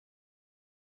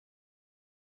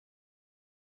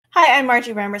Hi, I'm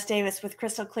Margie Remmers-Davis with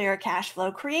Crystal Clear Cash Flow,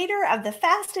 creator of the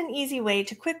fast and easy way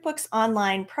to QuickBooks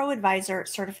Online ProAdvisor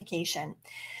certification.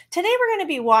 Today, we're going to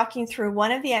be walking through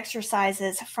one of the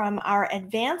exercises from our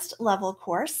Advanced Level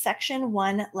course, Section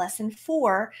 1, Lesson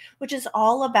 4, which is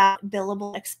all about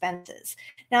billable expenses.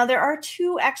 Now, there are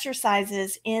two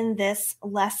exercises in this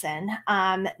lesson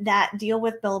that deal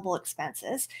with billable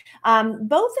expenses.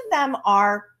 Both of them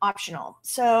are optional,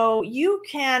 so you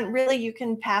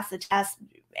can pass the test,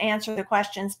 answer the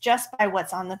questions just by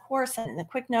what's on the course and in the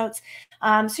quick notes.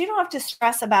 So you don't have to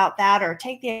stress about that or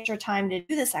take the extra time to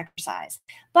do this exercise.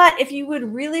 But if you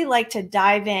would really like to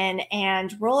dive in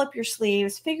and roll up your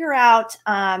sleeves, figure out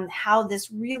how this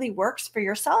really works for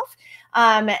yourself,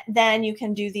 then you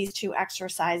can do these two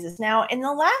exercises. Now, in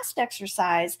the last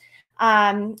exercise,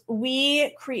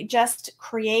 we just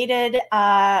created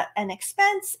an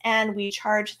expense and we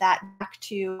charged that back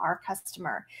to our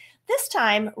customer. This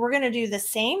time, we're going to do the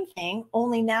same thing,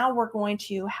 only now we're going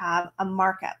to have a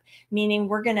markup, meaning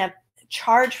we're going to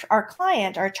charge our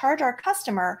client or charge our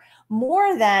customer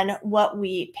more than what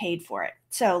we paid for it.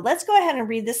 So let's go ahead and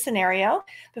read this scenario.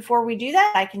 Before we do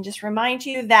that, I can just remind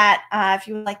you that if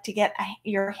you would like to get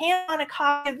your hand on a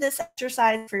copy of this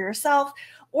exercise for yourself,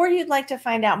 or you'd like to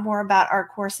find out more about our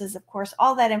courses, of course,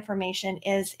 all that information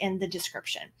is in the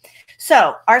description.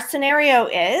 So our scenario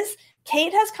is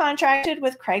Kate has contracted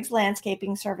with Craig's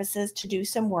Landscaping Services to do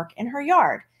some work in her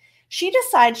yard. She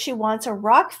decides she wants a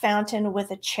rock fountain with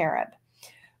a cherub.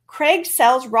 Craig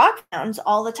sells rock fountains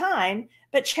all the time,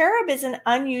 but cherub is an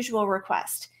unusual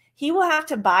request. He will have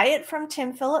to buy it from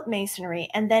Tim Phillip Masonry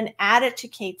and then add it to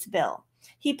Kate's bill.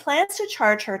 He plans to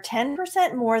charge her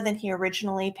 10% more than he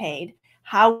originally paid.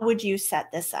 How would you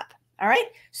set this up? All right,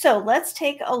 so let's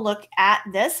take a look at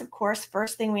this. Of course,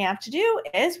 first thing we have to do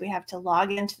is we have to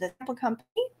log into the sample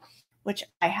company, which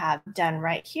I have done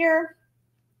right here.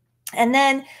 And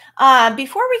then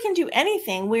before we can do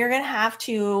anything, we're going to have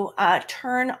to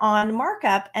turn on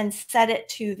markup and set it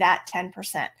to that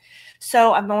 10%.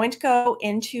 So I'm going to go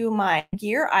into my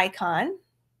gear icon,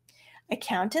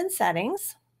 Accountant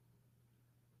Settings,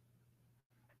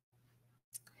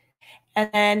 and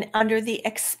then under the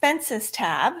Expenses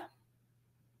tab.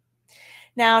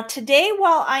 Now, today,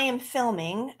 while I am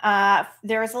filming,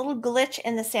 there is a little glitch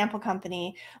in the sample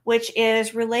company, which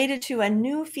is related to a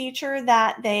new feature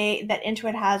that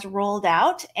Intuit has rolled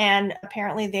out, and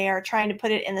apparently they are trying to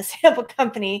put it in the sample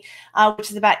company,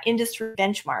 which is about industry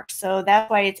benchmarks. So that's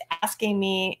why it's asking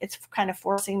me, it's kind of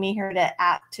forcing me here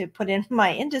to put in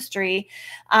my industry,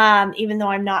 even though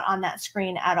I'm not on that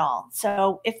screen at all.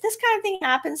 So if this kind of thing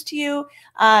happens to you,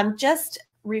 just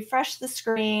refresh the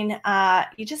screen.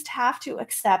 You just have to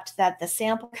accept that the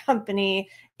sample company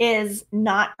is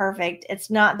not perfect. It's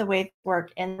not the way it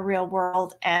works in the real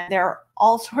world. And there are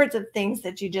all sorts of things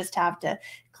that you just have to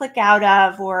click out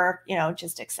of or,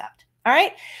 just accept. All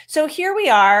right. So here we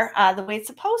are, the way it's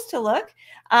supposed to look.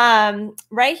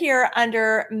 Right here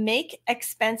under Make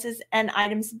Expenses and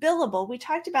Items Billable. We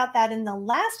talked about that in the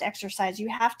last exercise. You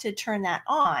have to turn that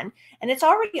on, and it's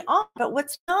already on, but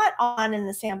what's not on in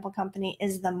the sample company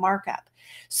is the markup.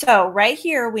 So right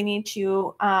here, we need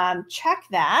to check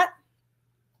that.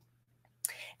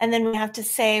 And then we have to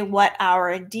say what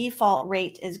our default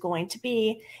rate is going to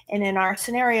be. And in our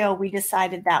scenario, we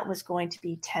decided that was going to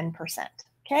be 10%.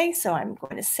 Okay, so I'm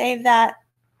going to save that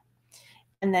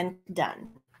and then done.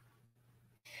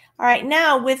 All right,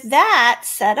 now with that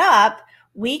set up,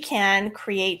 we can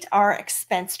create our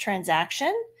expense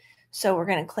transaction. So we're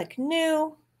going to click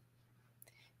New,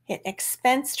 hit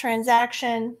Expense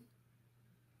Transaction,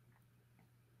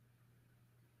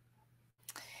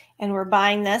 and we're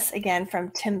buying this again from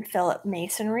Tim Phillip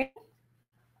Masonry.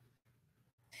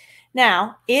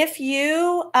 Now, if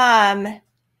you are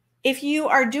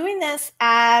doing this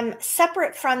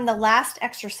separate from the last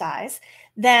exercise,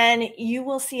 then you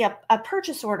will see a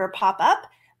purchase order pop up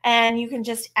and you can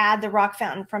just add the rock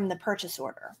fountain from the purchase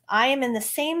order. I am in the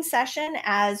same session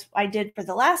as I did for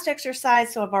the last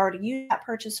exercise, so I've already used that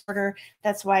purchase order.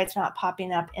 That's why it's not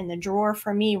popping up in the drawer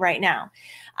for me right now.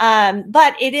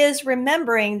 But it is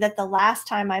remembering that the last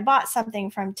time I bought something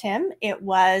from Tim, it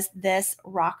was this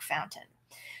rock fountain.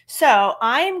 So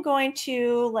I'm going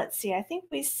to, let's see, I think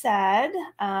we said,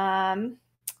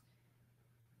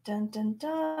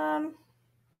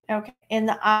 okay, in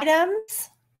the items,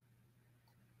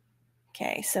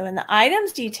 okay, so in the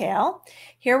items detail,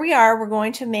 here we are, we're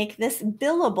going to make this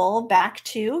billable back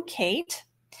to Kate.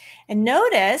 And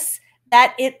notice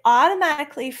that it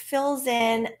automatically fills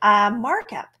in a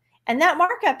markup. And that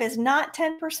markup is not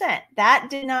 10%. That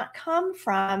did not come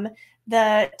from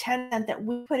the 10% that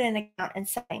we put in account and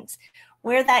settings.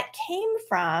 Where that came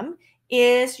from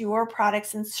is your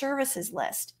products and services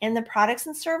list. In the products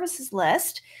and services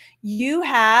list, you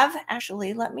have,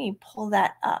 actually, let me pull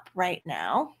that up right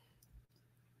now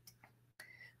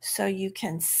so you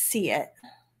can see it.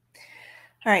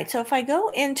 All right, so if I go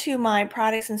into my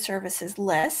products and services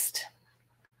list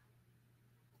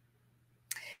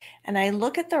and I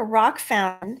look at the rock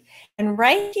fountain, and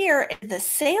right here is the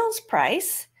sales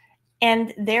price,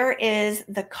 and there is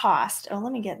the cost. Oh,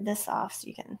 let me get this off so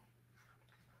you can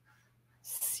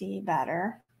see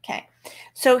better. Okay,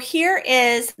 so here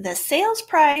is the sales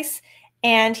price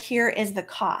and here is the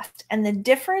cost. And the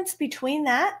difference between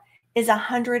that is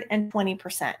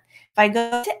 120%. If I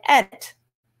go to edit,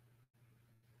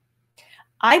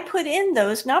 I put in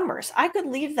those numbers. I could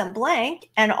leave them blank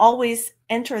and always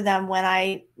enter them when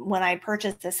I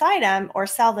purchase this item or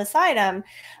sell this item.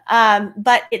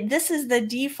 But this is the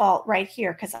default right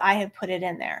here because I have put it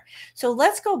in there. So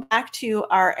let's go back to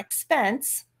our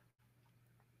expense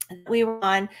that we were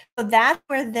on. So that's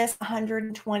where this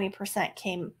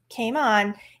 120% came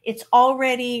on. It's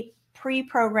already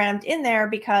pre-programmed in there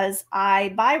because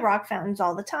I buy rock fountains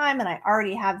all the time and I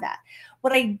already have that.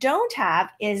 What I don't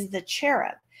have is the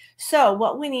cherub. So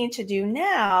what we need to do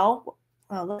now,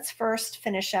 well, let's first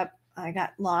finish up. I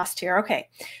got lost here. Okay,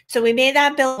 so we made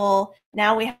that billable.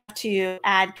 Now we have to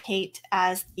add Kate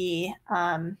as the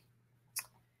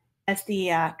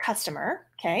customer.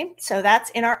 Okay, so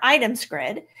that's in our items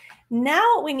grid.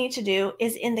 Now what we need to do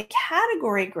is in the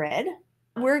category grid,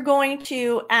 we're going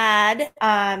to add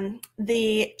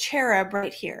the cherub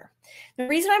right here. The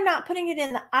reason I'm not putting it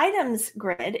in the items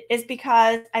grid is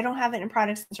because I don't have it in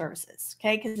products and services,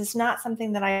 okay? Because it's not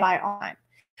something that I buy all the time.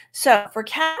 So for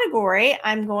category,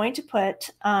 I'm going to put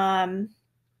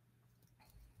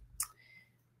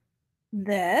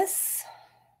this.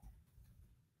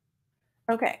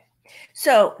 Okay,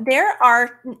 so there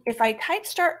are, if I type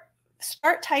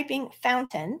start typing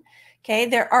fountain, okay,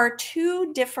 there are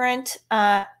two different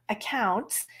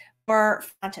accounts for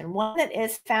fountain, one that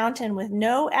is fountain with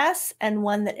no S and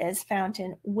one that is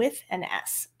fountain with an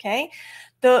S, okay?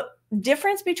 The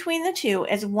difference between the two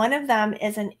is one of them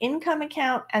is an income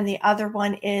account and the other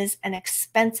one is an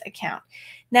expense account.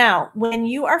 Now, when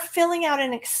you are filling out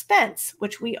an expense,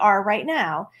 which we are right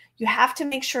now, you have to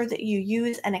make sure that you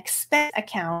use an expense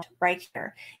account right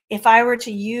here. If I were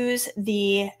to use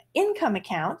the income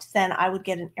account, then I would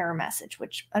get an error message,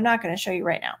 which I'm not going to show you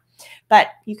right now, but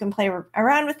you can play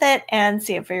around with it and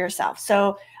see it for yourself.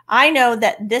 So I know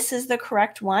that this is the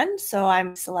correct one, so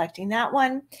I'm selecting that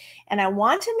one, and I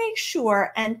want to make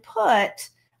sure and put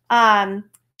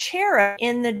cherub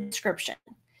in the description.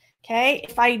 Okay,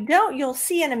 if I don't, you'll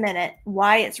see in a minute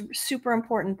why it's super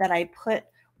important that I put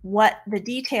what the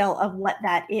detail of what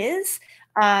that is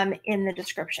in the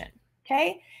description.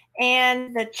 Okay,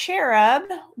 and the cherub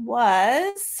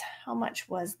was, how much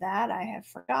was that? I have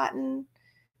forgotten.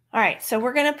 All right, so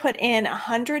we're going to put in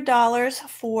 $100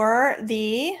 for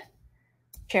the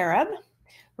cherub.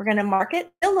 We're going to mark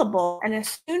it billable, and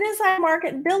as soon as I mark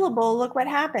it billable, look what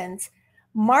happens.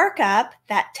 Markup,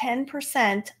 that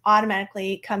 10%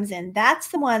 automatically comes in. That's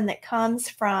the one that comes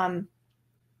from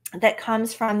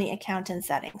the account and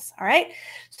settings. All right,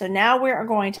 so now we're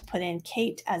going to put in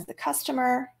Kate as the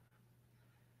customer,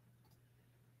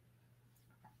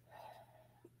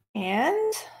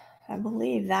 and I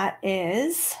believe that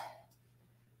is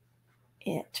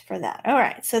it for that. All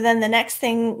right, so then the next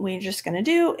thing we're just going to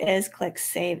do is click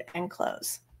Save and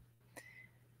Close.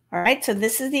 All right, so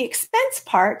this is the expense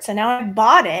part. So now I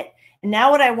bought it. And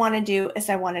now what I want to do is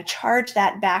I want to charge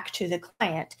that back to the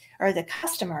client or the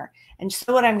customer. And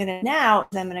so what I'm going to now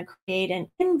is I'm going to create an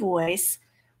invoice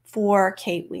for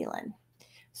Kate Whelan.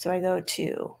 So I go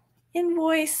to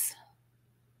Invoice.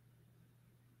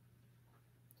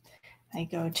 I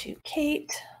go to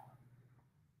Kate.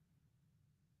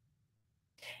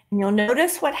 And you'll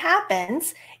notice what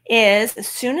happens is as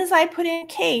soon as I put in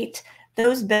Kate,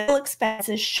 those bill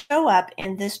expenses show up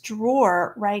in this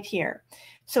drawer right here.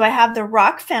 So I have the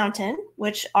rock fountain,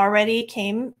 which already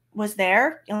was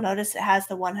there. You'll notice it has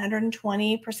the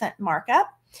 120% markup.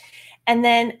 And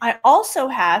then I also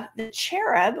have the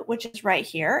cherub, which is right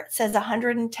here. It says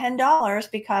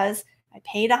 $110 because I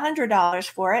paid $100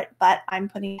 for it, but I'm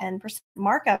putting 10%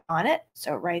 markup on it.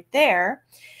 So right there.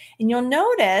 And you'll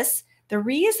notice the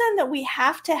reason that we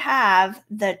have to have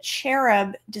the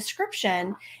cherub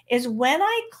description is when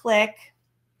I click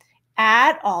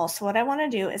Add All. So what I want to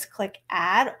do is click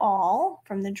Add All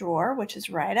from the drawer, which is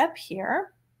right up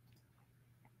here.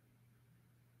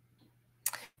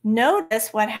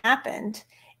 Notice what happened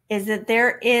is that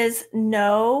there is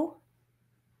no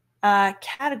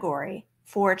category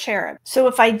for Cherub. So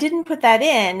if I didn't put that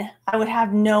in, I would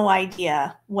have no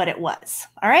idea what it was.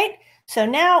 All right. So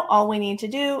now all we need to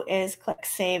do is click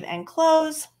Save and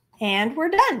Close, and we're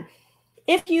done.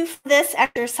 If you found this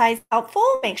exercise helpful,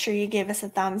 make sure you give us a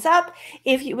thumbs up.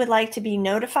 If you would like to be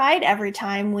notified every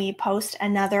time we post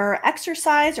another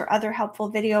exercise or other helpful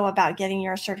video about getting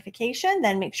your certification,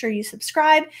 then make sure you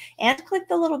subscribe and click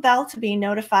the little bell to be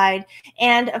notified.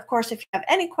 And of course, if you have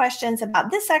any questions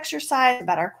about this exercise,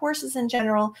 about our courses in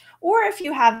general, or if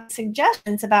you have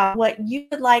suggestions about what you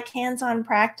would like hands-on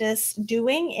practice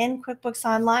doing in QuickBooks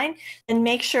Online, then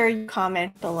make sure you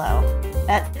comment below.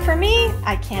 That's it for me.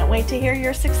 I can't wait to hear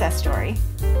your success story.